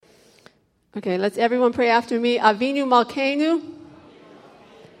Okay, let's everyone pray after me. Avinu Malkeinu,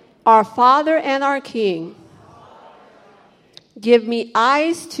 our Father and our King. Give me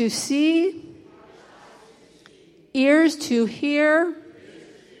eyes to see, ears to hear,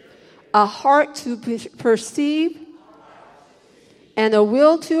 a heart to perceive, and a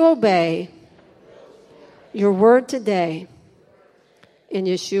will to obey your word today. In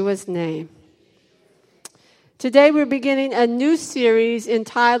Yeshua's name. Today we're beginning a new series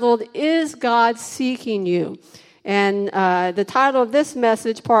entitled, Is God Seeking You? And the title of this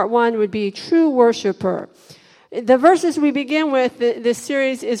message, part 1, would be True Worshipper. The verses we begin with this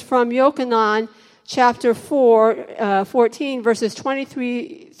series is from Yochanan chapter 14, verses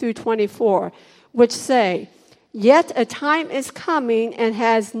 23 through 24, which say, Yet a time is coming and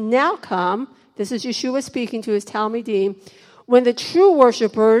has now come, this is Yeshua speaking to his Talmidim, when the true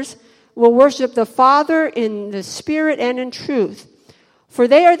worshipers will worship the Father in the Spirit and in truth. For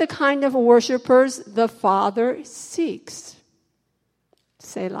they are the kind of worshipers the Father seeks.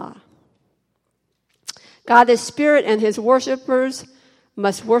 Selah. God is Spirit, and his worshipers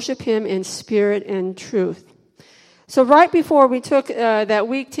must worship him in spirit and truth. So right before we took that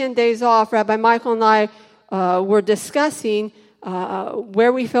week, 10 days off, Rabbi Michael and I were discussing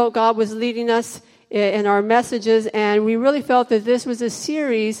where we felt God was leading us in our messages, and we really felt that this was a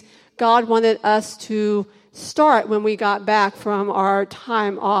series God wanted us to start when we got back from our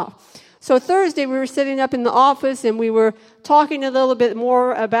time off. So Thursday we were sitting up in the office and we were talking a little bit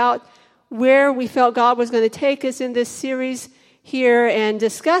more about where we felt God was going to take us in this series here and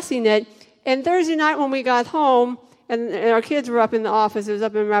discussing it. And Thursday night when we got home, and our kids were up in the office, it was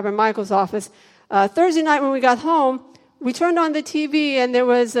up in Rabbi Michael's office. Thursday night when we got home, we turned on the TV and there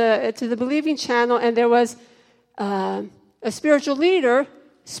was, to the Believing Channel, and there was a spiritual leader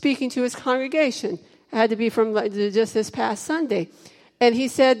speaking to his congregation. It had to be from just this past Sunday. And he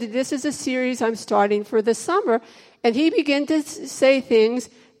said, this is a series I'm starting for the summer. And he began to say things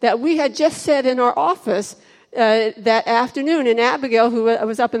that we had just said in our office that afternoon. And Abigail, who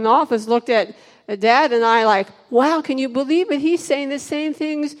was up in the office, looked at Dad and I like, wow, can you believe it? He's saying the same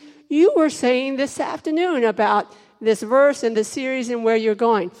things you were saying this afternoon about this verse and the series and where you're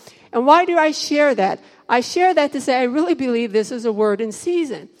going. And why do I share that? I share that to say I really believe this is a word in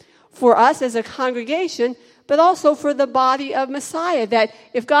season for us as a congregation, but also for the body of Messiah, that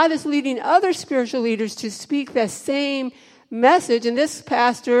if God is leading other spiritual leaders to speak the same message, and this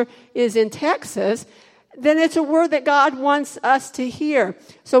pastor is in Texas, then it's a word that God wants us to hear.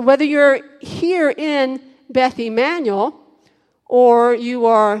 So whether you're here in Beth Emanuel or you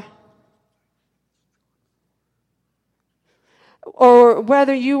are, or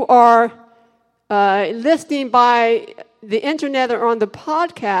whether you are listening by the internet or on the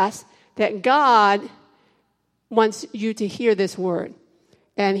podcast, that God wants you to hear this word.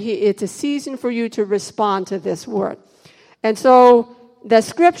 And it's a season for you to respond to this word. And so the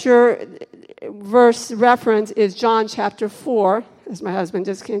scripture verse reference is John chapter 4, as my husband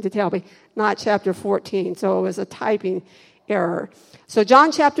just came to tell me, not chapter 14. So it was a typing error. So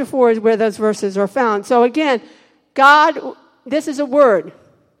John chapter 4 is where those verses are found. So again, God, this is a word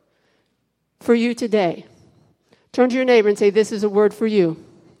for you today. Turn to your neighbor and say, this is a word for you.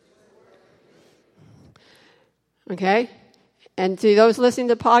 Okay? And to those listening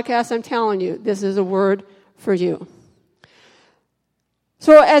to podcasts, I'm telling you, this is a word for you.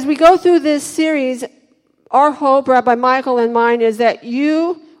 So as we go through this series, our hope, Rabbi Michael and mine, is that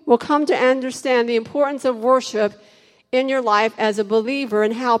you will come to understand the importance of worship in your life as a believer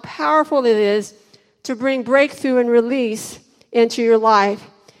and how powerful it is to bring breakthrough and release into your life,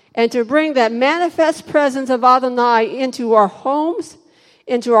 and to bring that manifest presence of Adonai into our homes,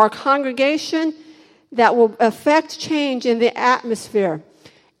 into our congregation, that will affect change in the atmosphere.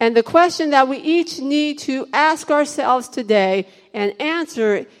 And the question that we each need to ask ourselves today and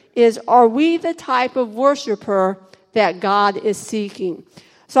answer is, are we the type of worshiper that God is seeking?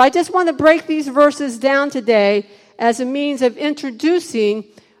 So I just want to break these verses down today as a means of introducing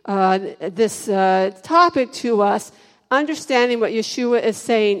this topic to us, understanding what Yeshua is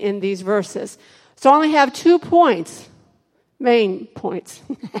saying in these verses. So I only have 2 points, main points,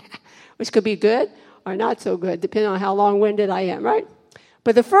 which could be good or not so good, depending on how long-winded I am, right?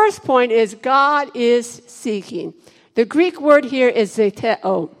 But the first point is God is seeking. The Greek word here is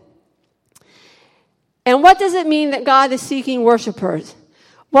zeteo. And what does it mean that God is seeking worshipers?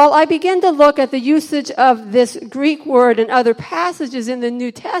 Well, I begin to look at the usage of this Greek word in other passages in the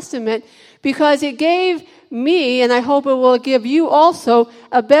New Testament because it gave me, and I hope it will give you also,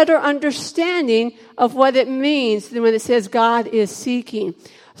 a better understanding of what it means when it says God is seeking.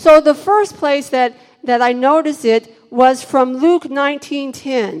 So the first place that I noticed it was from Luke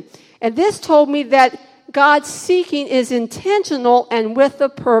 19:10. And this told me that God's seeking is intentional and with a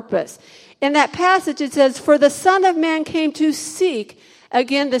purpose. In that passage it says, for the Son of Man came to seek,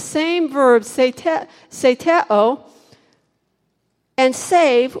 again the same verb, seteo, and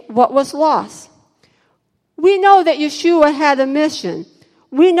save what was lost. We know that Yeshua had a mission.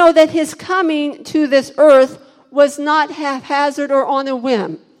 We know that his coming to this earth was not haphazard or on a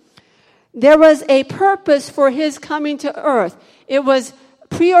whim. There was a purpose for his coming to earth. It was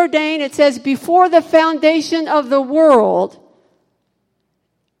preordained. It says, before the foundation of the world,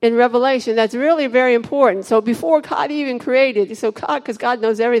 in Revelation. That's really very important. So before God even created, because God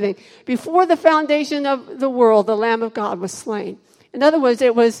knows everything, before the foundation of the world, the Lamb of God was slain. In other words,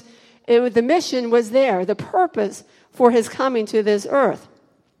 the mission was there, the purpose for his coming to this earth.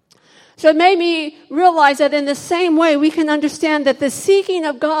 So it made me realize that in the same way, we can understand that the seeking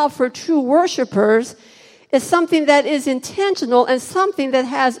of God for true worshipers is something that is intentional and something that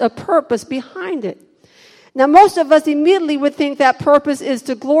has a purpose behind it. Now, most of us immediately would think that purpose is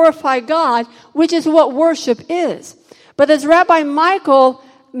to glorify God, which is what worship is. But as Rabbi Michael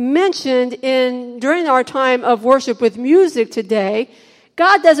mentioned during our time of worship with music today,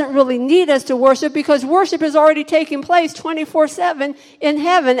 God doesn't really need us to worship because worship is already taking place 24/7 in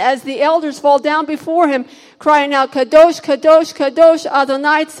heaven as the elders fall down before him, crying out, Kadosh, Kadosh, Kadosh,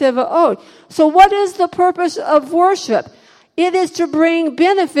 Adonai Tzevaot. So what is the purpose of worship? It is to bring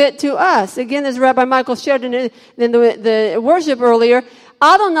benefit to us. Again, as Rabbi Michael shared in the worship earlier,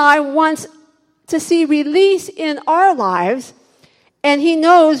 Adonai wants to see release in our lives, and he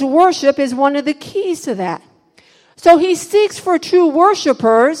knows worship is one of the keys to that. So he seeks for true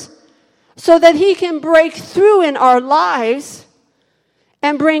worshipers so that he can break through in our lives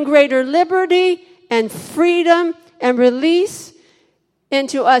and bring greater liberty and freedom and release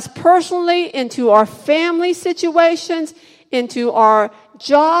into us personally, into our family situations, into our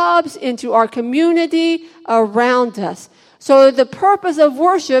jobs, into our community around us. So the purpose of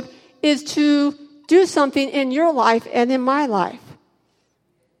worship is to do something in your life and in my life.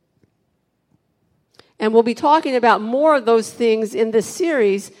 And we'll be talking about more of those things in this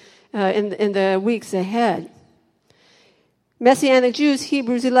series in the weeks ahead. Messianic Jews,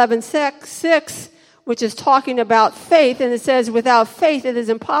 Hebrews 11:6, which is talking about faith, and it says, without faith it is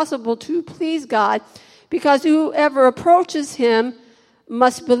impossible to please God, because whoever approaches him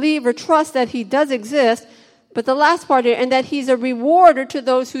must believe or trust that he does exist. But the last part here, and that he's a rewarder to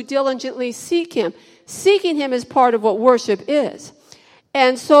those who diligently seek him. Seeking him is part of what worship is.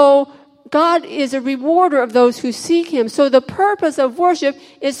 And so God is a rewarder of those who seek him. So the purpose of worship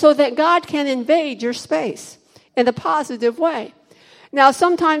is so that God can invade your space in a positive way. Now,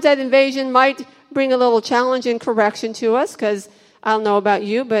 sometimes that invasion might bring a little challenge and correction to us, because I don't know about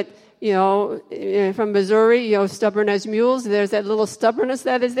you, but from Missouri, stubborn as mules, there's that little stubbornness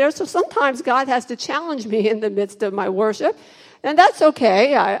that is there. So sometimes God has to challenge me in the midst of my worship. And that's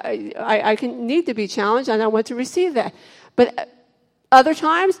okay. I can need to be challenged, and I want to receive that. But other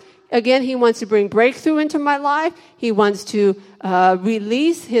times, again, he wants to bring breakthrough into my life. He wants to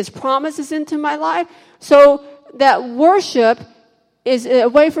release his promises into my life. So that worship is a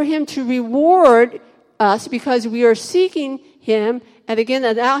way for him to reward us because we are seeking him, and again,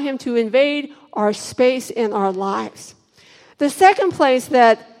 allow him to invade our space in our lives. The second place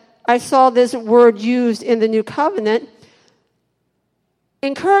that I saw this word used in the New Covenant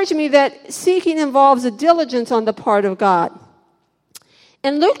encouraged me that seeking involves a diligence on the part of God.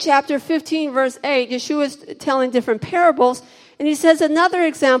 In Luke chapter 15, verse 8, Yeshua is telling different parables, and he says another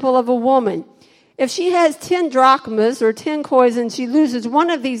example of a woman. If she has 10 drachmas or 10 coins and she loses one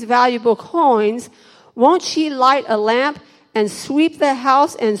of these valuable coins, won't she light a lamp and sweep the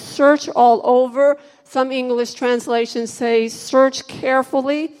house and search all over? Some English translations say search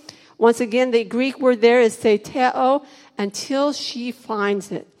carefully. Once again, the Greek word there is seteo, until she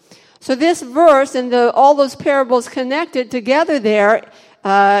finds it. So this verse and all those parables connected together there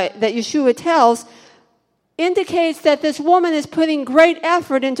that Yeshua tells indicates that this woman is putting great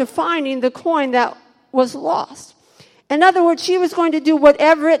effort into finding the coin that was lost. In other words, she was going to do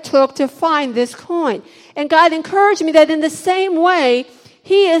whatever it took to find this coin. And God encouraged me that in the same way,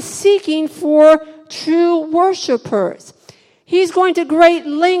 he is seeking for true worshipers. He's going to great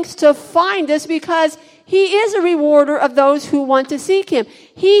lengths to find us because he is a rewarder of those who want to seek him.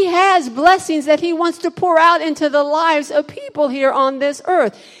 He has blessings that he wants to pour out into the lives of people here on this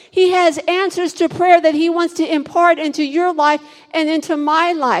earth. He has answers to prayer that he wants to impart into your life and into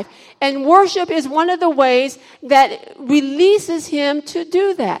my life. And worship is one of the ways that releases him to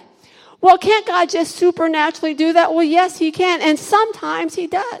do that. Well, can't God just supernaturally do that? Well, yes, he can. And sometimes he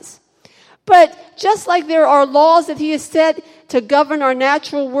does. But just like there are laws that he has set to govern our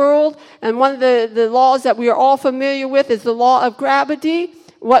natural world, and one of the laws that we are all familiar with is the law of gravity.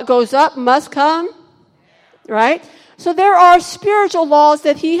 What goes up must come, right? So there are spiritual laws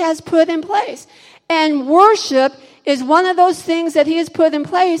that he has put in place. And worship is one of those things that he has put in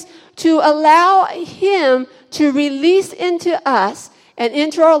place to allow him to release into us and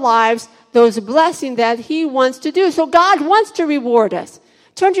into our lives those blessings that he wants to do. So God wants to reward us.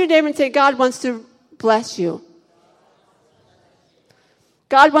 Turn to your neighbor and say, God wants to bless you.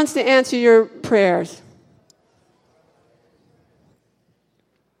 God wants to answer your prayers.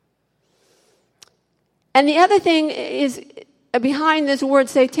 And the other thing is behind this word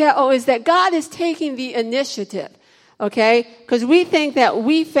seteo is that God is taking the initiative, okay? Because we think that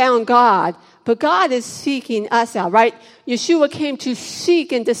we found God, but God is seeking us out, right? Yeshua came to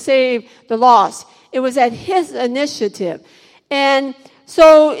seek and to save the lost. It was at his initiative. And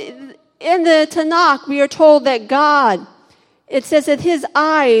so in the Tanakh, we are told that God, it says that his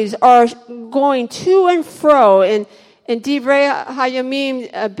eyes are going to and fro in Divrei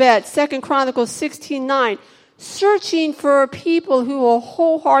Hayamim Bet, 2 Chronicles 16:9, searching for people who are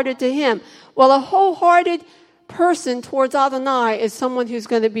wholehearted to him. Well, a wholehearted person towards Adonai is someone who's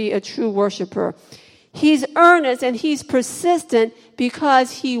going to be a true worshiper. He's earnest and he's persistent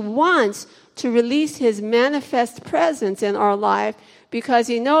because he wants to release his manifest presence in our life, because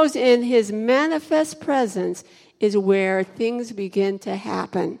he knows in his manifest presence is where things begin to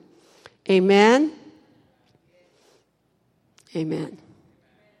happen. Amen? Amen.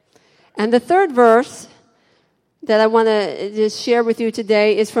 And the third verse that I want to just share with you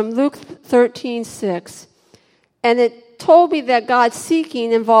today is from Luke 13:6. And it told me that God's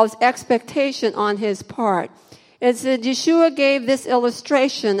seeking involves expectation on his part. It said, Yeshua gave this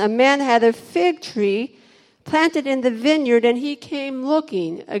illustration. A man had a fig tree planted in the vineyard, and he came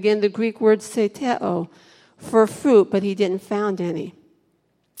looking, again the Greek word seteo, for fruit, but he didn't find any.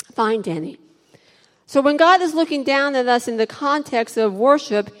 So when God is looking down at us in the context of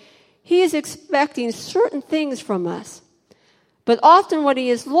worship, he is expecting certain things from us. But often what he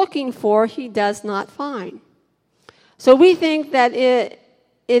is looking for, he does not find. So we think that it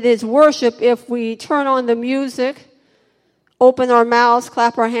is worship if we turn on the music, open our mouths,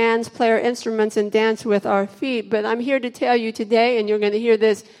 clap our hands, play our instruments, and dance with our feet. But I'm here to tell you today, and you're going to hear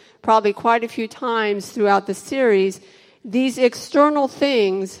this probably quite a few times throughout the series, these external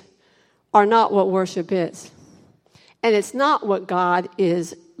things are not what worship is. And it's not what God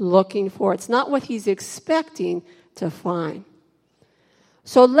is looking for. It's not what he's expecting to find.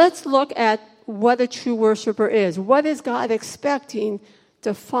 So let's look at what a true worshiper is. What is God expecting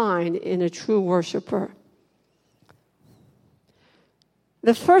to find in a true worshiper?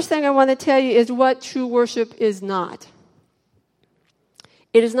 The first thing I want to tell you is what true worship is not.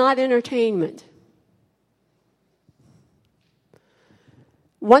 It is not entertainment.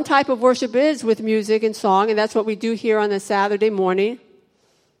 One type of worship is with music and song, and that's what we do here on a Saturday morning.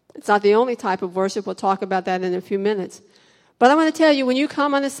 It's not the only type of worship. We'll talk about that in a few minutes. But I want to tell you, when you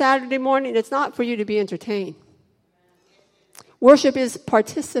come on a Saturday morning, it's not for you to be entertained. Worship is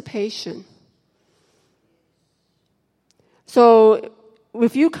participation. So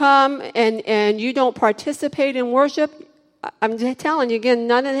if you come and you don't participate in worship, I'm just telling you again,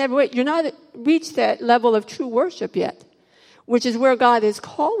 you're not reached that level of true worship yet, which is where God is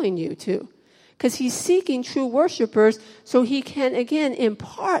calling you to. Because he's seeking true worshipers so he can, again,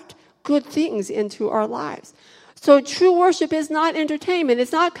 impart good things into our lives. So true worship is not entertainment.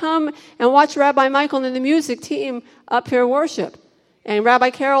 It's not come and watch Rabbi Michael and the music team up here worship, and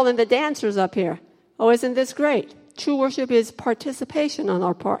Rabbi Carol and the dancers up here. Oh, isn't this great? True worship is participation on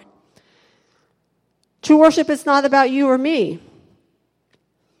our part. True worship is not about you or me.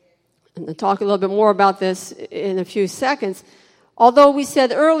 And I'll talk a little bit more about this in a few seconds. Although we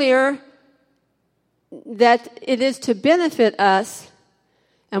said earlier that it is to benefit us,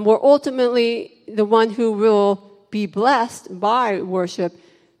 and we're ultimately the one who will be blessed by worship.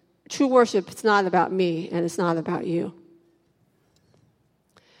 True worship, it's not about me, and it's not about you.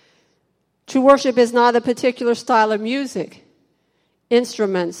 True worship is not a particular style of music,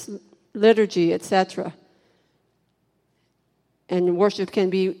 instruments, liturgy, etc. And worship can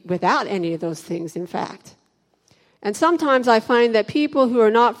be without any of those things, in fact. And sometimes I find that people who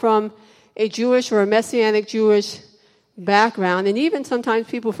are not from a Jewish or a Messianic Jewish background, and even sometimes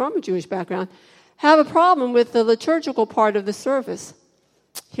people from a Jewish background, have a problem with the liturgical part of the service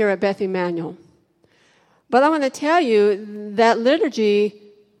here at Beth Emmanuel. But I want to tell you that liturgy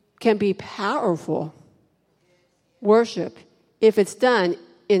can be powerful worship if it's done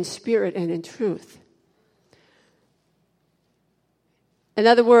in spirit and in truth. In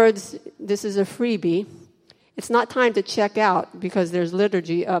other words, this is a freebie. It's not time to check out because there's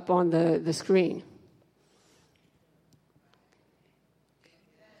liturgy up on the screen.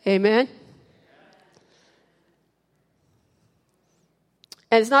 Amen?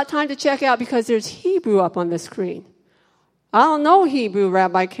 And it's not time to check out because there's Hebrew up on the screen. I don't know Hebrew,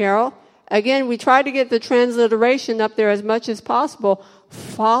 Rabbi Carol. Again, we try to get the transliteration up there as much as possible.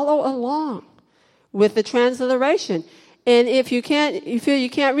 Follow along with the transliteration. And if you feel you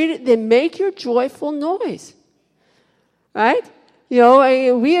can't read it, then make your joyful noise. Right? You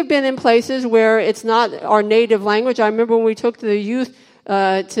know, we have been in places where it's not our native language. I remember when we took the youth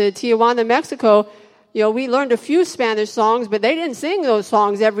to Tijuana, Mexico, you know, we learned a few Spanish songs, but they didn't sing those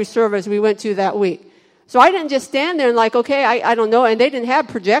songs every service we went to that week. So I didn't just stand there and like, okay, I don't know. And they didn't have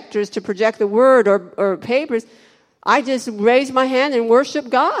projectors to project the word or papers. I just raised my hand and worshiped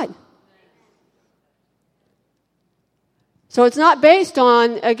God. So it's not based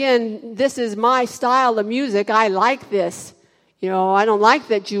on, again, this is my style of music. I like this. You know, I don't like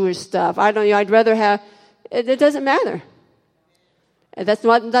that Jewish stuff. I'd rather have, it doesn't matter. And that's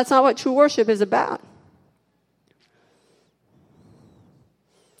not what true worship is about.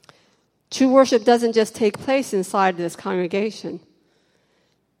 True worship doesn't just take place inside this congregation.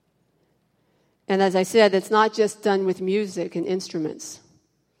 And as I said, it's not just done with music and instruments.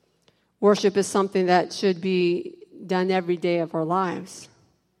 Worship is something that should be done every day of our lives.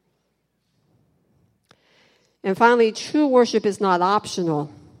 And finally, true worship is not optional.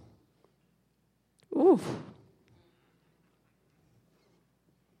 Ooh.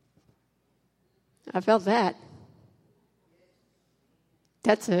 I felt that.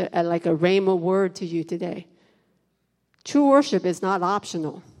 That's like a rhema word to you today. True worship is not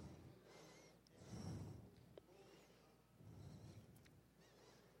optional.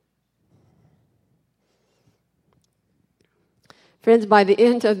 Friends, by the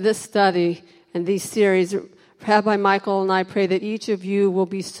end of this study and these series, Rabbi Michael and I pray that each of you will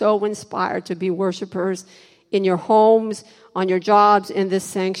be so inspired to be worshipers in your homes, on your jobs, in this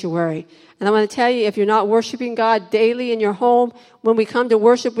sanctuary. And I want to tell you, if you're not worshiping God daily in your home, when we come to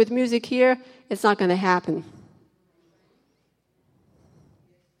worship with music here, it's not going to happen.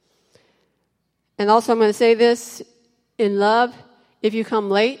 And also I'm going to say this, in love, if you come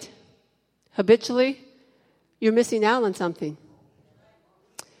late, habitually, you're missing out on something.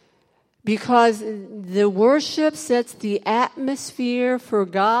 Because the worship sets the atmosphere for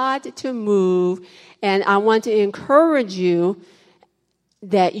God to move. And I want to encourage you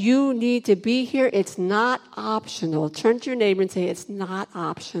that you need to be here. It's not optional. Turn to your neighbor and say, it's not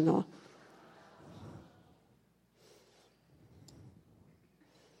optional.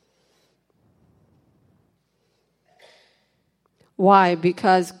 Why?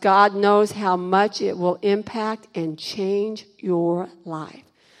 Because God knows how much it will impact and change your life.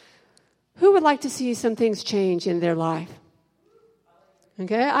 Who would like to see some things change in their life?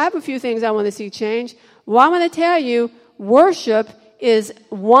 Okay, I have a few things I want to see change. Well, I want to tell you, worship is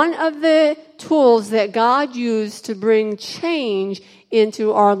one of the tools that God used to bring change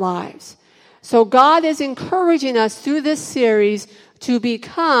into our lives. So God is encouraging us through this series to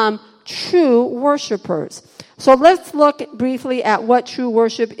become true worshipers. So let's look briefly at what true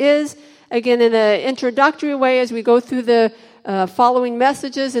worship is. Again, in an introductory way, as we go through the following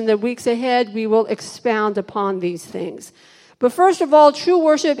messages in the weeks ahead, we will expound upon these things. But first of all, true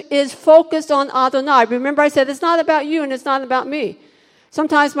worship is focused on Adonai. Remember I said it's not about you and it's not about me.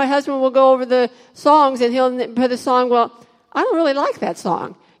 Sometimes my husband will go over the songs and he'll put a song, well, I don't really like that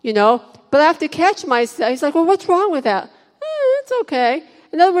song, you know, but I have to catch myself. He's like, well, what's wrong with that? It's okay.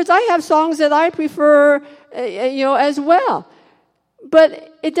 In other words, I have songs that I prefer, as well.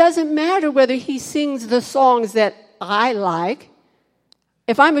 But it doesn't matter whether he sings the songs that I like.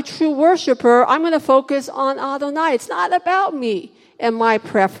 If I'm a true worshiper, I'm going to focus on Adonai. It's not about me and my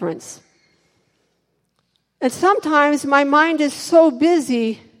preference. And sometimes my mind is so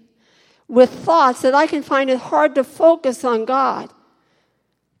busy with thoughts that I can find it hard to focus on God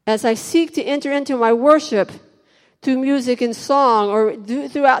as I seek to enter into my worship through music and song or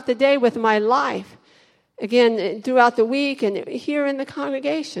throughout the day with my life. Again, throughout the week and here in the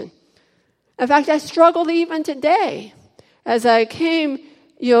congregation. In fact, I struggled even today as I came,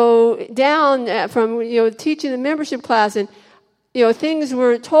 down from, teaching the membership class and, things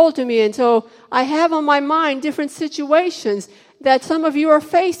were told to me. And so I have on my mind different situations that some of you are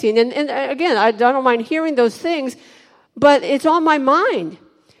facing. And again, I don't mind hearing those things, but it's on my mind.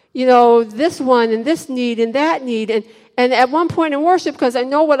 This one and this need and that need. And at one point in worship, because I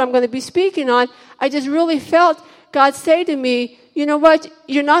know what I'm going to be speaking on, I just really felt God say to me, you know what?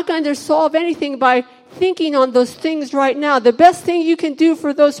 You're not going to solve anything by thinking on those things right now, the best thing you can do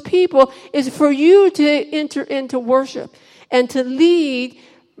for those people is for you to enter into worship and to lead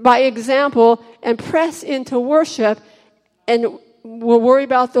by example and press into worship, and we'll worry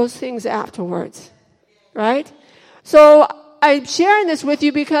about those things afterwards. Right? So I'm sharing this with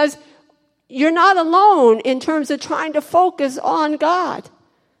you because you're not alone in terms of trying to focus on God.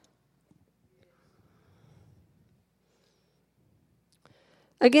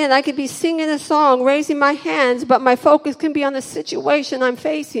 Again, I could be singing a song, raising my hands, but my focus can be on the situation I'm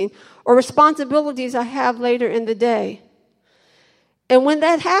facing or responsibilities I have later in the day. And when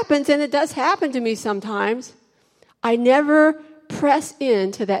that happens, and it does happen to me sometimes, I never press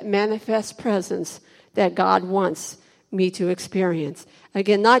into that manifest presence that God wants me to experience.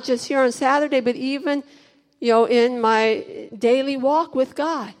 Again, not just here on Saturday, but even, in my daily walk with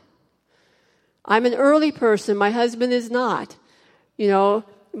God. I'm an early person. My husband is not.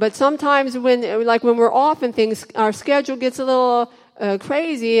 But sometimes when we're off and things, our schedule gets a little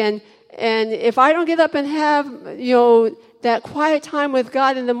crazy, and if I don't get up and have, that quiet time with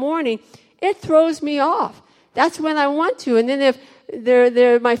God in the morning, it throws me off. That's when I want to. And then if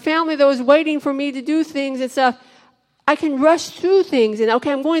they're my family that was waiting for me to do things and stuff, I can rush through things, and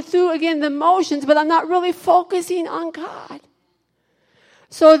I'm going through again the motions, but I'm not really focusing on God.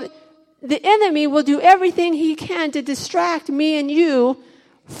 So the enemy will do everything he can to distract me and you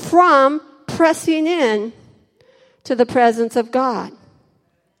from pressing in to the presence of God.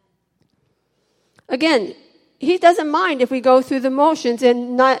 Again, he doesn't mind if we go through the motions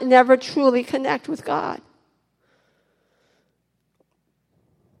and never truly connect with God.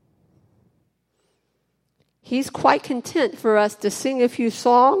 He's quite content for us to sing a few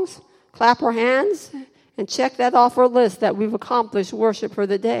songs, clap our hands, and check that off our list that we've accomplished worship for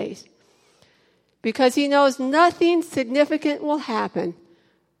the days. Because he knows nothing significant will happen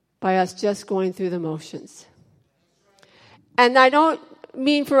by us just going through the motions. And I don't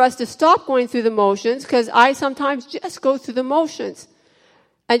mean for us to stop going through the motions, because I sometimes just go through the motions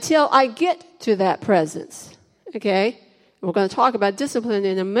until I get to that presence. Okay? We're going to talk about discipline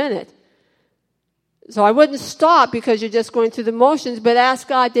in a minute. So I wouldn't stop because you're just going through the motions, but ask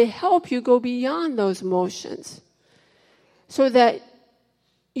God to help you go beyond those motions so that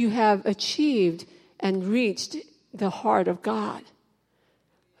you have achieved and reached the heart of God.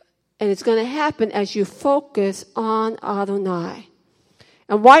 And it's going to happen as you focus on Adonai.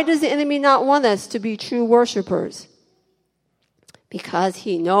 And why does the enemy not want us to be true worshipers? Because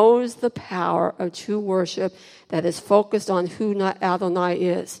he knows the power of true worship that is focused on who Adonai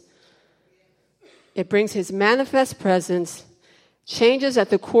is. It brings his manifest presence, changes at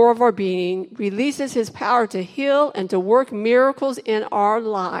the core of our being, releases his power to heal and to work miracles in our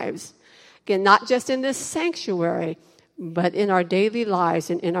lives. Again, not just in this sanctuary, but in our daily lives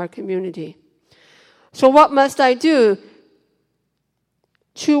and in our community. So what must I do?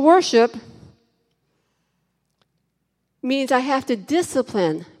 True worship means I have to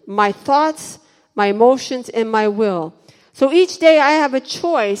discipline my thoughts, my emotions, and my will. So each day I have a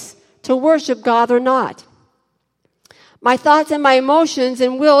choice to worship God or not. My thoughts and my emotions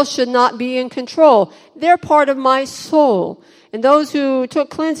and will should not be in control. They're part of my soul. And those who took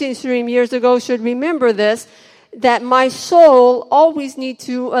cleansing stream years ago should remember this, that my soul always needs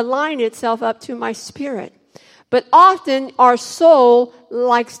to align itself up to my spirit. But often our soul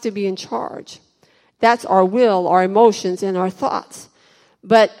likes to be in charge. That's our will, our emotions, and our thoughts.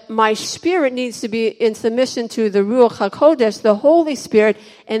 But my spirit needs to be in submission to the Ruach HaKodesh, the Holy Spirit,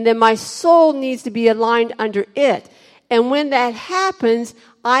 and then my soul needs to be aligned under it. And when that happens,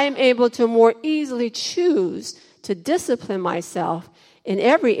 I am able to more easily choose to discipline myself in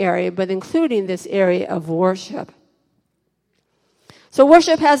every area, but including this area of worship. So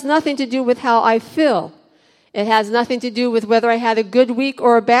worship has nothing to do with how I feel. It has nothing to do with whether I had a good week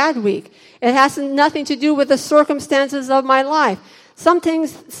or a bad week. It has nothing to do with the circumstances of my life.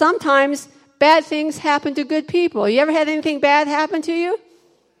 Sometimes bad things happen to good people. You ever had anything bad happen to you?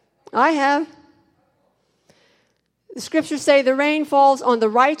 I have. The scriptures say the rain falls on the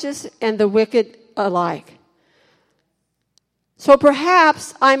righteous and the wicked alike. So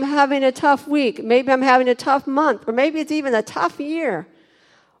perhaps I'm having a tough week. Maybe I'm having a tough month. Or maybe it's even a tough year.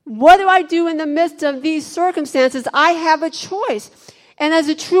 What do I do in the midst of these circumstances? I have a choice. And as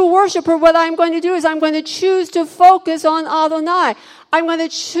a true worshiper, what I'm going to do is I'm going to choose to focus on Adonai. I'm going to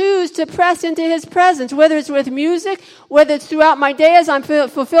choose to press into his presence, whether it's with music, whether it's throughout my day as I'm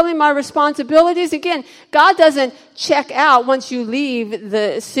fulfilling my responsibilities. Again, God doesn't check out once you leave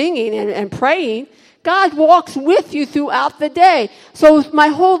the singing and praying. God walks with you throughout the day. So my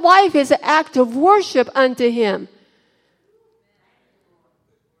whole life is an act of worship unto him.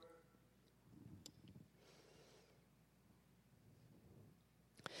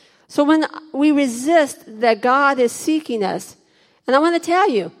 So when we resist that God is seeking us, and I want to tell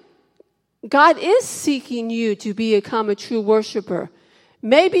you, God is seeking you to become a true worshiper.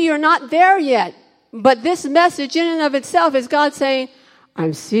 Maybe you're not there yet, but this message in and of itself is God saying,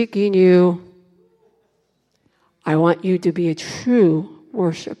 I'm seeking you. I want you to be a true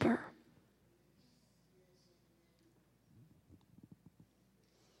worshiper.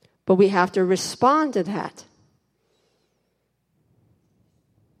 But we have to respond to that.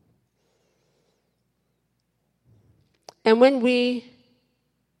 And when we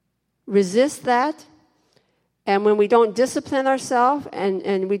resist that, and when we don't discipline ourselves,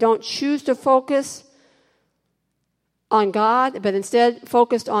 and we don't choose to focus on God, but instead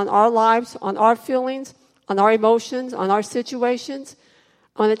focused on our lives, on our feelings, on our emotions, on our situations,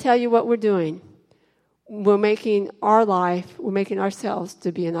 I want to tell you what we're doing. We're making our life, we're making ourselves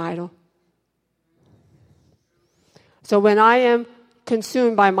to be an idol. So when I am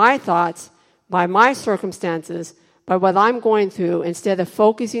consumed by my thoughts, by my circumstances, by what I'm going through, instead of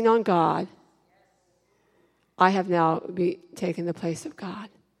focusing on God, I have now taken the place of God.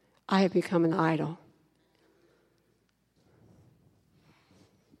 I have become an idol.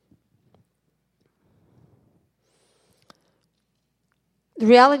 The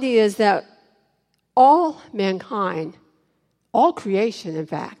reality is that all mankind, all creation, in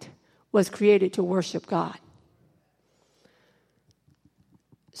fact, was created to worship God.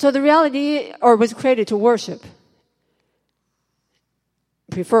 So the reality, or was created to worship,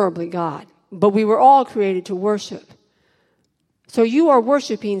 preferably God. But we were all created to worship. So you are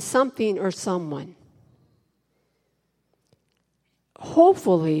worshiping something or someone.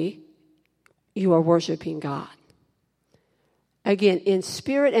 Hopefully, you are worshiping God. Again, in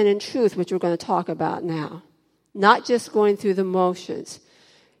spirit and in truth, which we're going to talk about now. Not just going through the motions.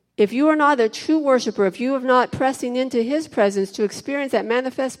 If you are not a true worshiper, if you are not pressing into His presence to experience that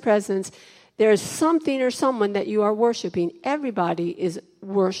manifest presence, there is something or someone that you are worshiping. Everybody is a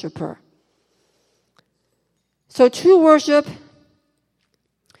worshiper. So true worship,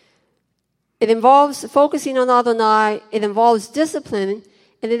 it involves focusing on Adonai, it involves discipline,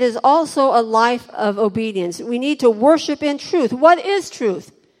 and it is also a life of obedience. We need to worship in truth. What is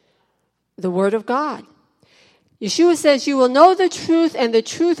truth? The Word of God. Yeshua says, you will know the truth, and the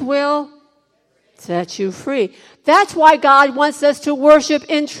truth will set you free. That's why God wants us to worship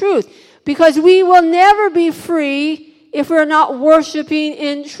in truth, because we will never be free if we're not worshiping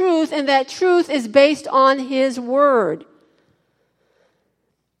in truth, and that truth is based on His Word.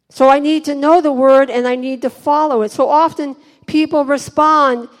 So I need to know the Word, and I need to follow it. So often people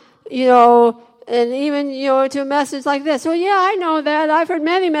respond, and even, to a message like this. Well, yeah, I know that. I've heard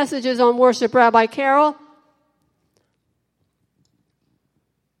many messages on worship, Rabbi Carol.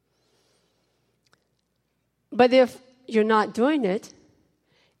 But if you're not doing it,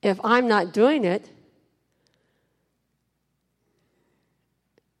 if I'm not doing it,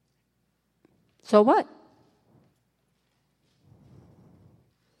 so what?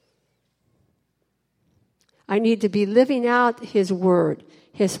 I need to be living out His Word,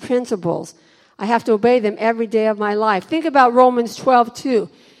 His principles. I have to obey them every day of my life. Think about Romans 12:2.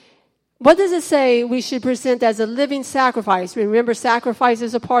 What does it say we should present as a living sacrifice? Remember, sacrifice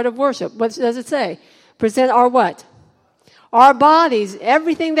is a part of worship. What does it say? Present our what? Our bodies,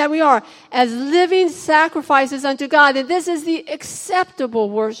 everything that we are, as living sacrifices unto God. And this is the acceptable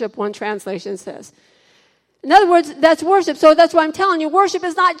worship, one translation says. In other words, that's worship. So that's why I'm telling you, worship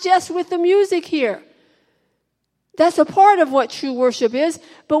is not just with the music here. That's a part of what true worship is.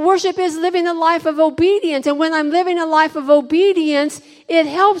 But worship is living a life of obedience. And when I'm living a life of obedience, it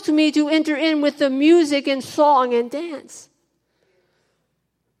helps me to enter in with the music and song and dance.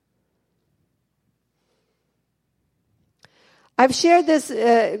 I've shared this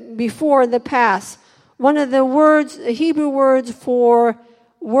before in the past. One of the words, Hebrew words for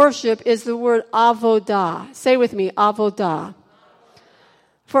worship is the word avodah. Say with me, avodah.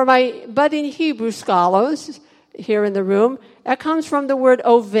 For my budding Hebrew scholars here in the room, that comes from the word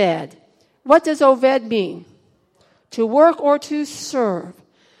oved. What does oved mean? To work or to serve.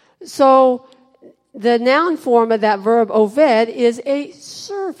 So the noun form of that verb oved is a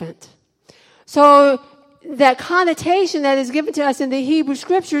servant. So that connotation that is given to us in the Hebrew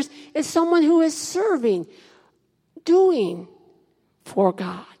Scriptures is someone who is serving, doing for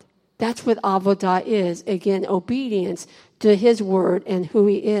God. That's what avodah is. Again, obedience to His Word and who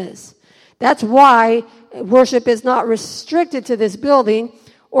He is. That's why worship is not restricted to this building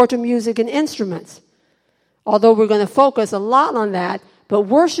or to music and instruments. Although we're going to focus a lot on that, but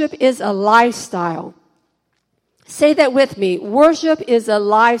worship is a lifestyle. Say that with me. Worship is a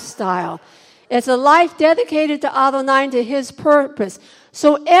lifestyle. It's a life dedicated to Adonai and to His purpose.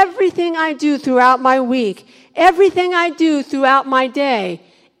 So everything I do throughout my week, everything I do throughout my day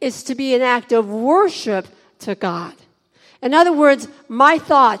is to be an act of worship to God. In other words, my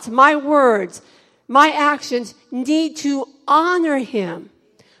thoughts, my words, my actions need to honor Him,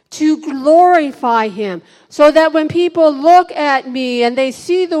 to glorify Him, so that when people look at me and they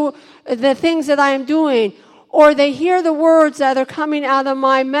see the things that I am doing, or they hear the words that are coming out of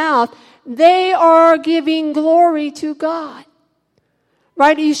my mouth, they are giving glory to God.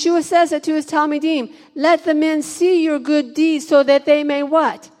 Right? Yeshua says it to his Talmidim, let the men see your good deeds so that they may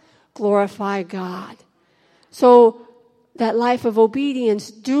what? Glorify God. So that life of obedience,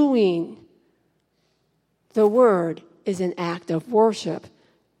 doing the word, is an act of worship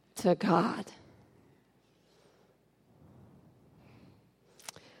to God.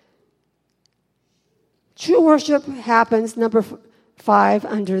 True worship happens, number 5,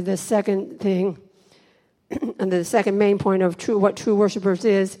 under the second thing, under the second main point of what true worshipers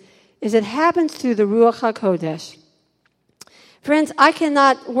is it happens through the Ruach HaKodesh. Friends, I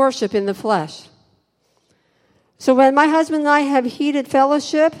cannot worship in the flesh. So when my husband and I have heated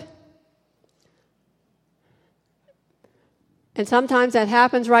fellowship, and sometimes that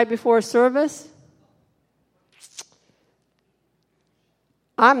happens right before service,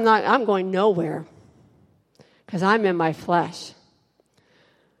 I'm going nowhere because I'm in my flesh.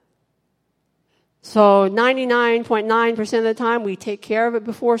 So 99.9% of the time, we take care of it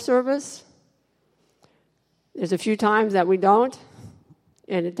before service. There's a few times that we don't,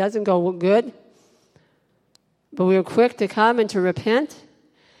 and it doesn't go good. But we are quick to come and to repent,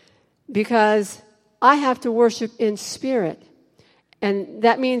 because I have to worship in spirit. And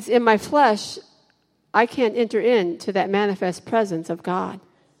that means in my flesh, I can't enter into that manifest presence of God.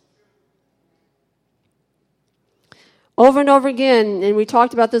 Over and over again, and we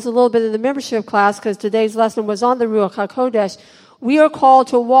talked about this a little bit in the membership class because today's lesson was on the Ruach HaKodesh, we are called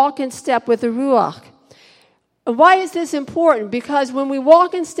to walk in step with the Ruach. And why is this important? Because when we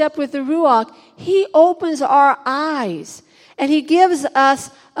walk in step with the Ruach, He opens our eyes and He gives us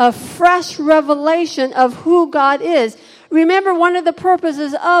a fresh revelation of who God is. Remember, one of the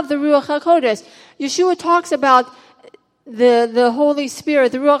purposes of the Ruach HaKodesh, Yeshua talks about the Holy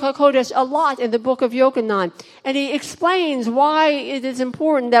Spirit, the Ruach HaKodesh, a lot in the book of Yochanan. And he explains why it is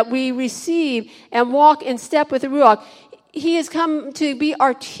important that we receive and walk in step with the Ruach. He has come to be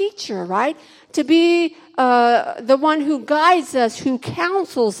our teacher, right? To be the one who guides us, who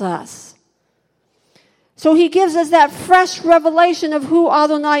counsels us. So he gives us that fresh revelation of who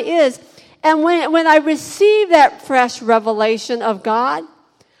Adonai is. And when I receive that fresh revelation of God,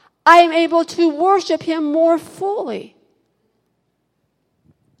 I am able to worship Him more fully.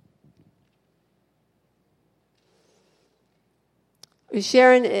 We're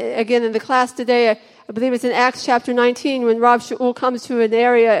sharing again in the class today, I believe it's in Acts chapter 19, when Rav Shaul comes to an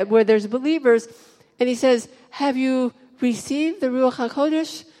area where there's believers, and he says, have you received the Ruach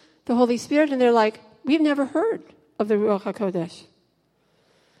HaKodesh, the Holy Spirit? And they're like, we've never heard of the Ruach HaKodesh.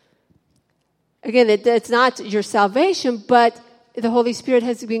 Again, it's not your salvation, but the Holy Spirit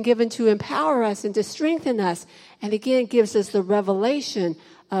has been given to empower us and to strengthen us. And again, it gives us the revelation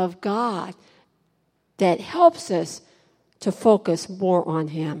of God that helps us to focus more on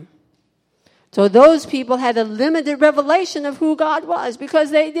Him. So those people had a limited revelation of who God was because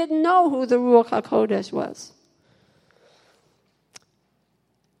they didn't know who the Ruach HaKodesh was.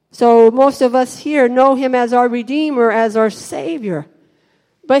 So most of us here know Him as our Redeemer, as our Savior.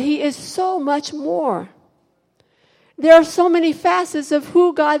 But He is so much more. There are so many facets of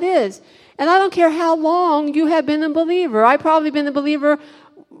who God is. And I don't care how long you have been a believer. I'm probably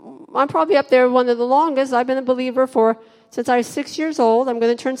up there one of the longest. I've been a believer since I was 6 years old. I'm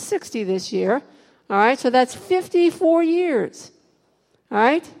going to turn 60 this year. All right, so that's 54 years. All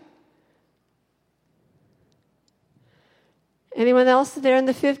right? Anyone else there in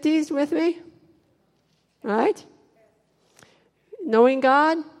the 50s with me? All right? Knowing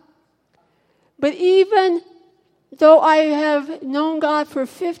God. But even though I have known God for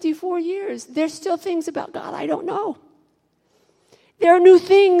 54 years, there's still things about God I don't know. There are new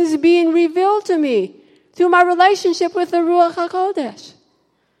things being revealed to me through my relationship with the Ruach HaKodesh.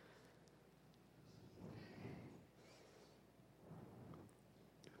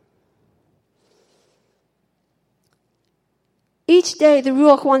 Each day, the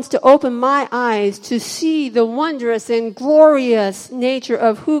Ruach wants to open my eyes to see the wondrous and glorious nature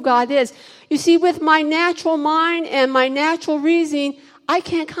of who God is. You see, with my natural mind and my natural reasoning, I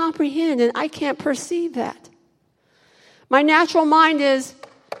can't comprehend and I can't perceive that. My natural mind is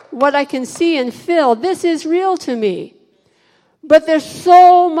what I can see and feel. This is real to me. But there's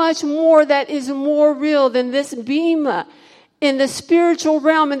so much more that is more real than this bema. in the spiritual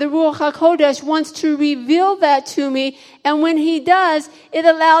realm, and the Ruach HaKodesh wants to reveal that to me. And when he does, it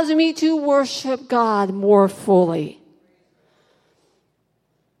allows me to worship God more fully.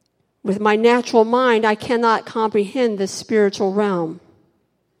 With my natural mind, I cannot comprehend the spiritual realm.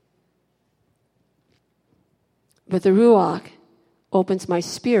 But the Ruach opens my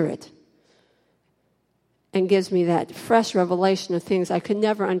spirit and gives me that fresh revelation of things I could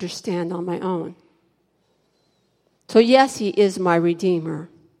never understand on my own. So yes, he is my Redeemer.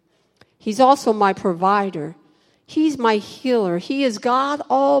 He's also my provider. He's my healer. He is God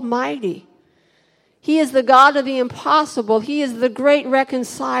Almighty. He is the God of the impossible. He is the great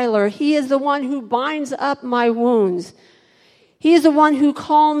reconciler. He is the one who binds up my wounds. He is the one who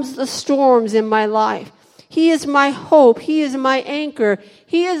calms the storms in my life. He is my hope. He is my anchor.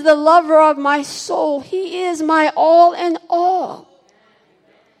 He is the lover of my soul. He is my all in all.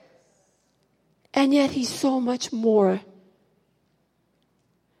 And yet he's so much more.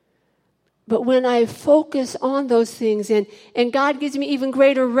 But when I focus on those things and God gives me even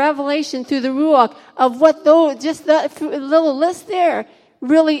greater revelation through the Ruach of what just that little list there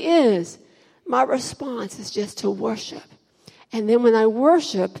really is, my response is just to worship. And then when I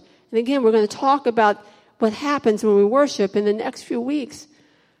worship, and again, we're going to talk about what happens when we worship in the next few weeks,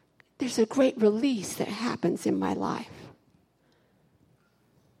 there's a great release that happens in my life.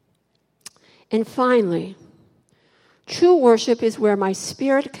 And finally, true worship is where my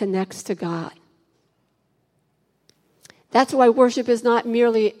spirit connects to God. That's why worship is not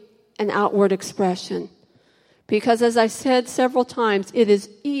merely an outward expression. Because as I said several times, it is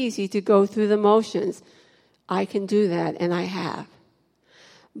easy to go through the motions. I can do that, and I have.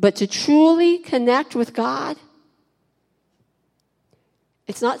 But to truly connect with God,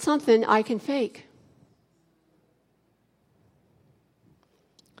 it's not something I can fake.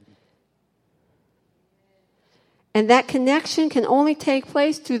 And that connection can only take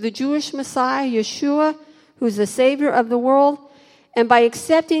place through the Jewish Messiah, Yeshua, who's the Savior of the world. And by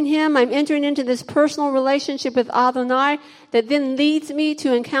accepting him, I'm entering into this personal relationship with Adonai that then leads me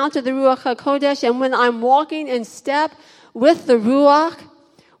to encounter the Ruach HaKodesh. And when I'm walking in step with the Ruach,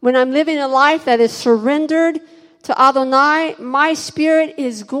 when I'm living a life that is surrendered to Adonai, my spirit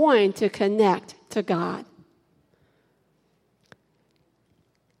is going to connect to God.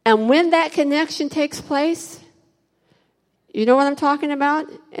 And when that connection takes place, you know what I'm talking about?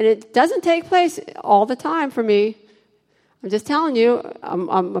 And it doesn't take place all the time for me. I'm just telling you,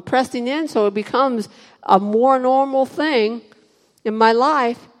 I'm pressing in, so it becomes a more normal thing in my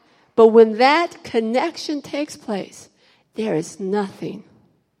life. But when that connection takes place, there is nothing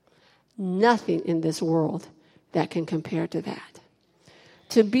in this world that can compare to that.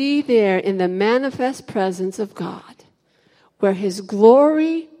 To be there in the manifest presence of God, where his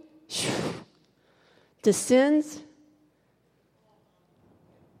glory descends,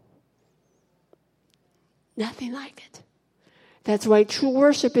 nothing like it. That's why true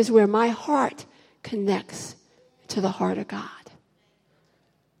worship is where my heart connects to the heart of God.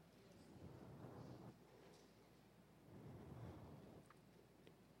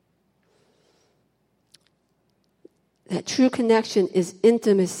 That true connection is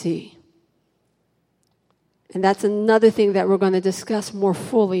intimacy. And that's another thing that we're going to discuss more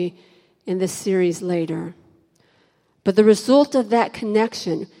fully in this series later. But the result of that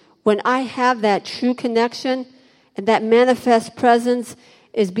connection, when I have that true connection and that manifest presence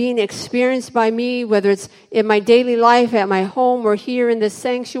is being experienced by me, whether it's in my daily life, at my home, or here in this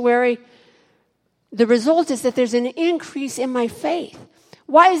sanctuary, the result is that there's an increase in my faith.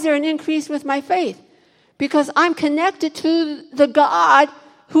 Why is there an increase with my faith? Because I'm connected to the God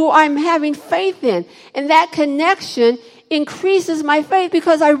who I'm having faith in. And that connection increases my faith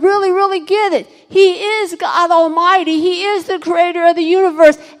because I really, really get it. He is God Almighty. He is the creator of the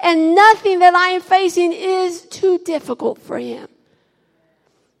universe. And nothing that I am facing is too difficult for him.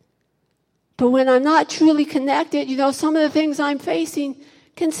 But when I'm not truly connected, some of the things I'm facing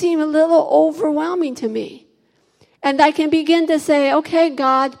can seem a little overwhelming to me. And I can begin to say, okay,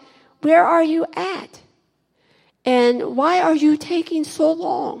 God, where are you at? And why are you taking so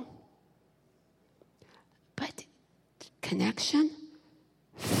long? But connection,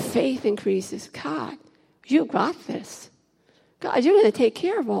 faith increases. God, you got this. God, you're going to take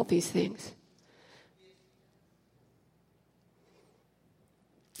care of all these things.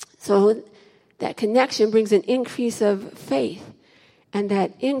 So that connection brings an increase of faith. And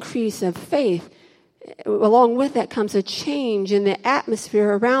that increase of faith, along with that comes a change in the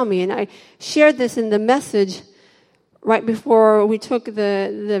atmosphere around me. And I shared this in the message right before we took the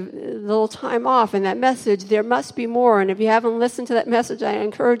little time off. And that message, there must be more. And if you haven't listened to that message, I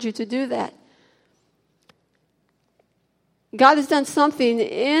encourage you to do that. God has done something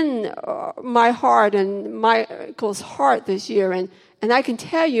in my heart and Michael's heart this year, and I can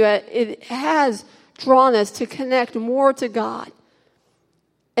tell you it has drawn us to connect more to God.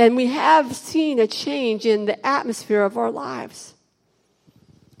 And we have seen a change in the atmosphere of our lives.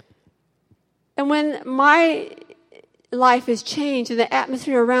 And when my life is changed and the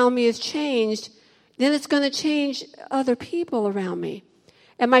atmosphere around me is changed, then it's going to change other people around me.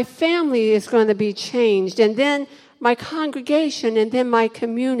 And my family is going to be changed. And then my congregation, and then my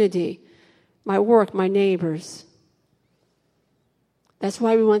community, my work, my neighbors. That's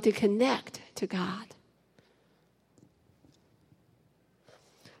why we want to connect to God.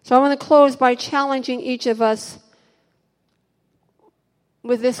 So I want to close by challenging each of us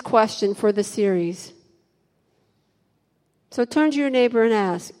with this question for the series. So turn to your neighbor and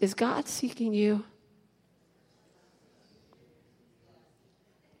ask, is God seeking you?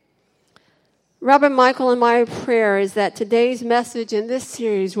 Rabbi Michael and my prayer is that today's message in this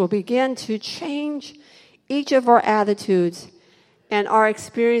series will begin to change each of our attitudes and our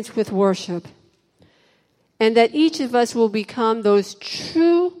experience with worship. And that each of us will become those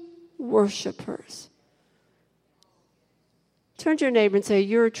true worshipers. Turn to your neighbor and say,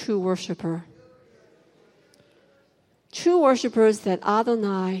 you're a true worshiper. True worshipers that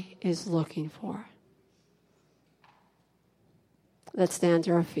Adonai is looking for. Let's stand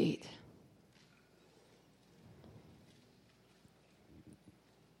to our feet.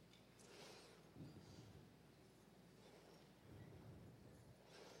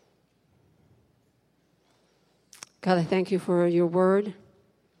 God, I thank you for your word.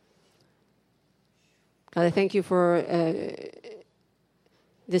 God, I thank you for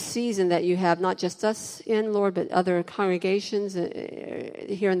this season that you have not just us in, Lord, but other congregations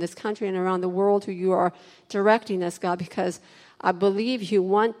here in this country and around the world who you are directing us, God, because I believe you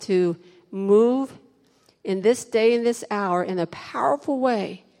want to move in this day and this hour in a powerful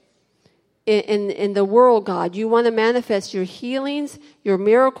way in the world, God. You want to manifest your healings, your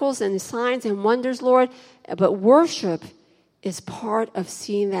miracles and signs and wonders, Lord, but worship is part of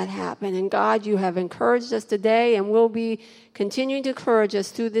seeing that happen. And God, you have encouraged us today and will be continuing to encourage us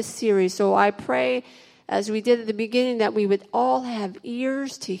through this series. So I pray, as we did at the beginning, that we would all have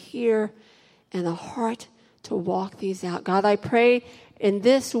ears to hear and a heart to walk these out. God, I pray in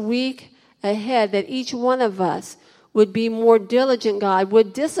this week ahead that each one of us would be more diligent, God,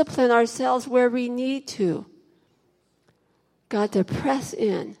 would discipline ourselves where we need to. God, to press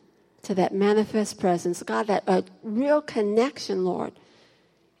in to that manifest presence. God, that a real connection, Lord,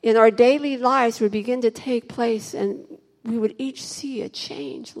 in our daily lives would begin to take place, and we would each see a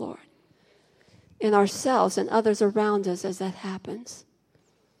change, Lord, in ourselves and others around us as that happens.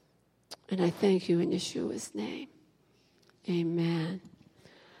 And I thank you in Yeshua's name. Amen.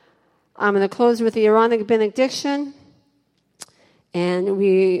 I'm going to close with the Aaronic benediction, and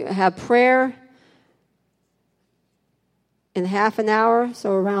we have prayer in half an hour,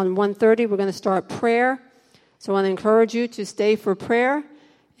 so around 1:30, we're going to start prayer. So I want to encourage you to stay for prayer.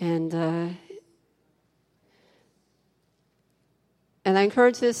 And I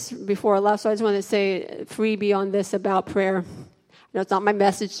encourage this before I left, so I just want to say a freebie on this about prayer. I know it's not my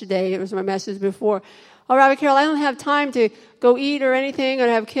message today. It was my message before. Oh, Rabbi Carol, I don't have time to go eat or anything or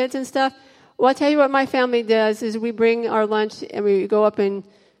have kids and stuff. Well, I'll tell you what my family does is we bring our lunch and we go up and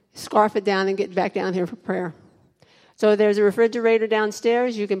scarf it down and get back down here for prayer. So there's a refrigerator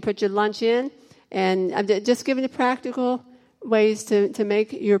downstairs. You can put your lunch in. And I'm just giving you practical ways to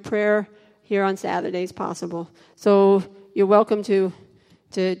make your prayer here on Saturdays possible. So you're welcome to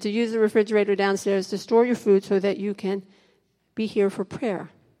use the refrigerator downstairs to store your food so that you can be here for prayer.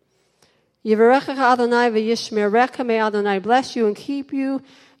 Yivarechecha Adonai v'yishmerecha, may Adonai bless you and keep you.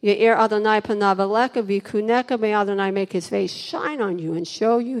 Ye'er Adonai panav elecha v'kuneka, may Adonai make his face shine on you and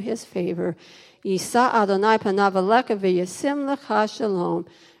show you his favor. Yisa Adonai panav elecha v'yasim lecha shalom.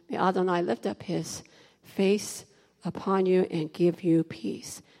 May Adonai lift up his face upon you and give you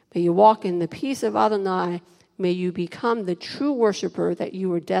peace. May you walk in the peace of Adonai. May you become the true worshiper that you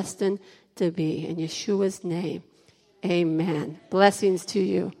were destined to be. In Yeshua's name, amen. Blessings to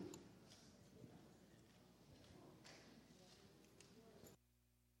you.